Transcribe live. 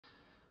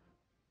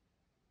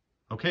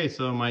Okay,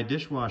 so my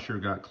dishwasher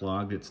got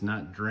clogged. It's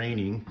not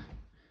draining.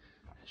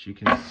 As you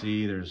can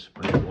see, there's a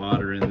bunch of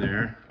water in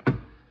there.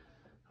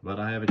 But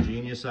I have a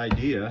genius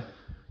idea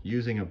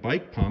using a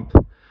bike pump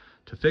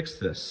to fix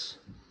this.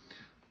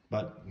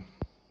 But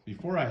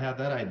before I had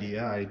that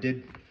idea, I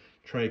did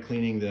try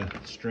cleaning the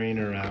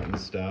strainer out and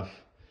stuff.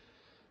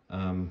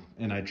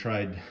 And I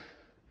tried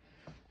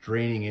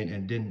draining it and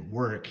it didn't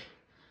work.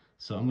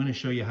 So I'm going to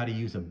show you how to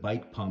use a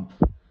bike pump.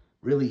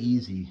 Really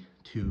easy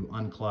to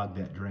unclog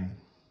that drain.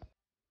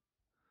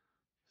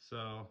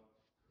 So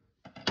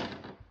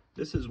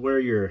this is where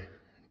your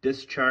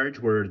discharge,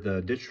 where the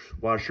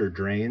dishwasher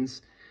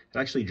drains. It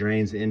actually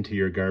drains into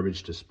your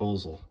garbage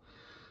disposal.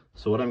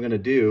 So what I'm going to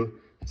do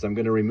is I'm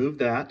going to remove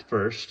that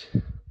first.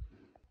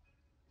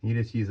 You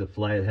just use a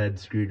flathead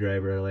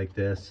screwdriver like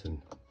this and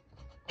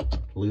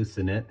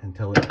loosen it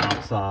until it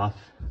pops off.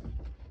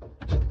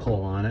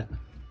 Pull on it.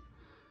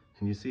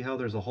 And you see how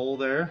there's a hole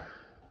there?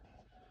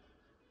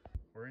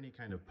 Or any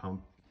kind of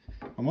pump.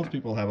 Well, most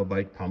people have a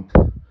bike pump.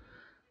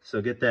 So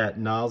get that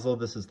nozzle.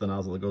 This is the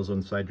nozzle that goes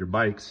inside your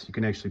bikes. You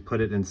can actually put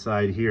it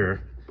inside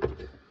here.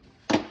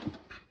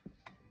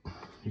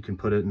 You can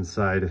put it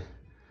inside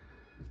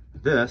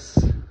this.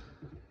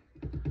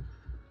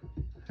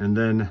 And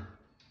then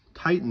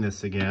tighten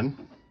this again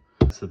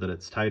so that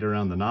it's tight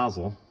around the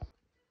nozzle.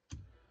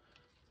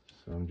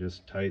 So I'm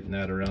just tighten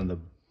that around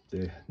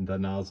the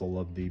nozzle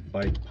of the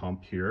bike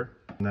pump here.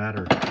 And that,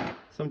 or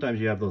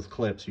sometimes you have those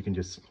clips, you can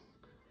just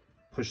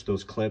push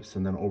those clips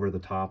and then over the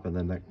top, and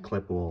then that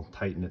clip will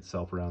tighten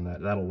itself around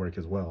that. That'll work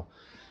as well.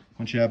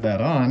 Once you have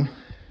that on,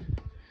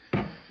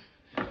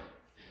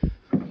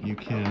 you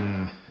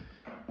can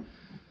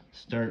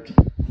start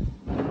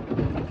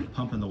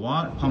pumping the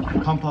water,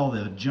 pump all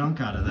the junk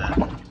out of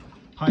that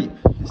pipe,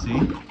 you see?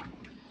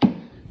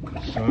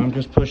 So I'm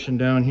just pushing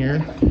down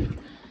here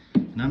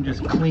and I'm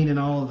just cleaning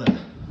all of the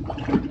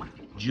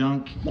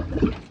junk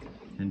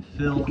and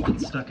filth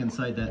that's stuck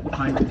inside that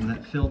pipe and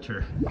that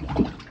filter.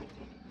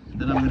 And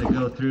then I'm going to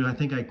go through, I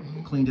think I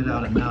cleaned it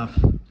out enough.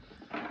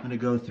 I'm going to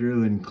go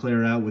through and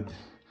clear out with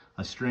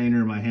a strainer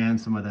in my hand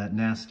some of that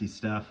nasty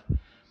stuff,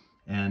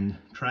 and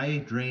try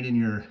draining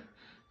your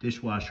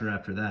dishwasher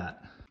after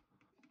that.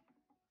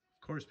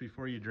 Of course,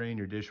 before you drain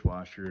your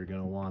dishwasher, you're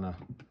going to want to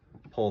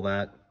pull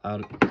that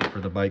out for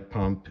the bike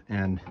pump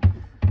and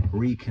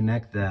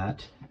reconnect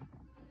that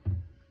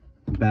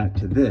back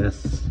to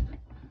this,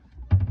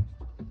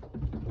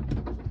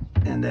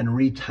 and then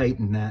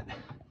retighten that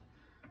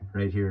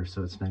right here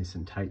so it's nice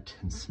and tight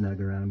and snug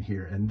around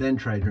here, and then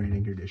try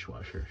draining your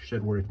dishwasher.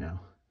 Should work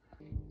now.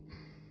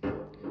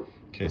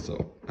 Okay,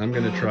 so I'm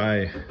gonna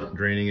try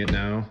draining it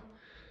now,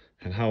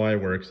 and how I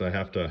work is I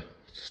have to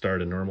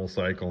start a normal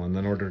cycle, and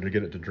then in order to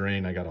get it to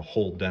drain, I gotta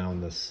hold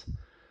down this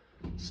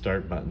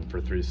start button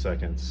for 3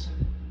 seconds.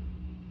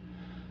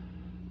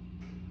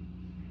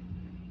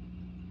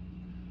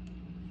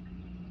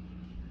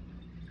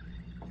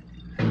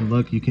 And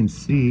look, you can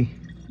see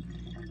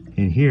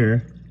in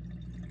here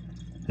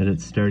that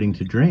it's starting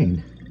to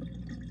drain.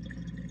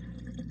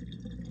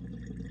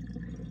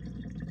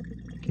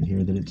 You can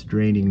hear that it's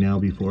draining now.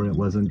 Before it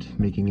wasn't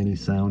making any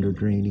sound or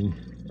draining.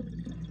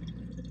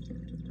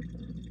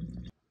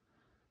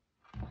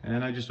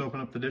 And I just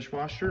opened up the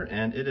dishwasher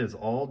and it is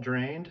all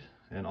drained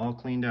and all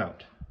cleaned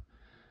out.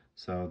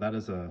 So that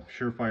is a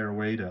surefire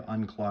way to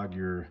unclog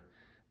your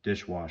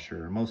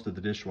dishwasher. Most of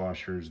the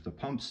dishwashers, the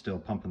pump's still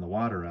pumping the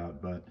water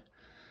out, but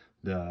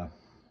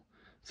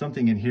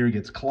something in here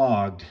gets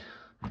clogged,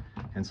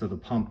 and so the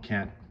pump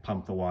can't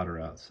pump the water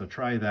out. So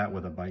try that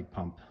with a bike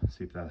pump,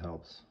 see if that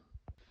helps.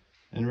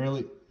 And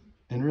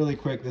really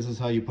quick, this is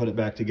how you put it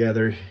back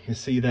together. You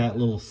see that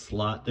little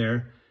slot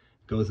there?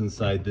 Goes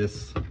inside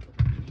this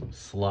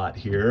slot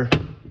here.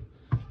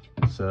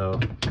 So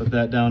put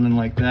that down in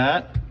like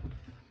that.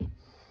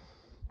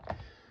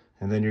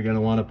 And then you're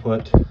gonna wanna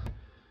put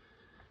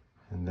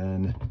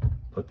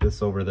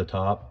this over the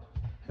top.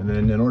 And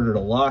then in order to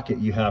lock it,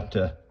 you have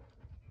to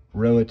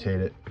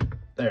rotate it.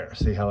 There,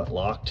 see how it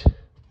locked?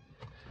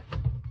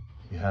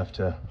 You have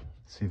to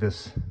see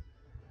this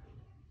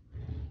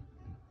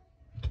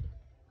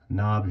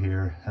knob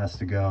here has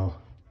to go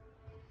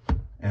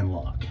and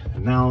lock.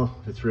 And now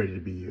it's ready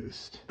to be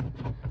used.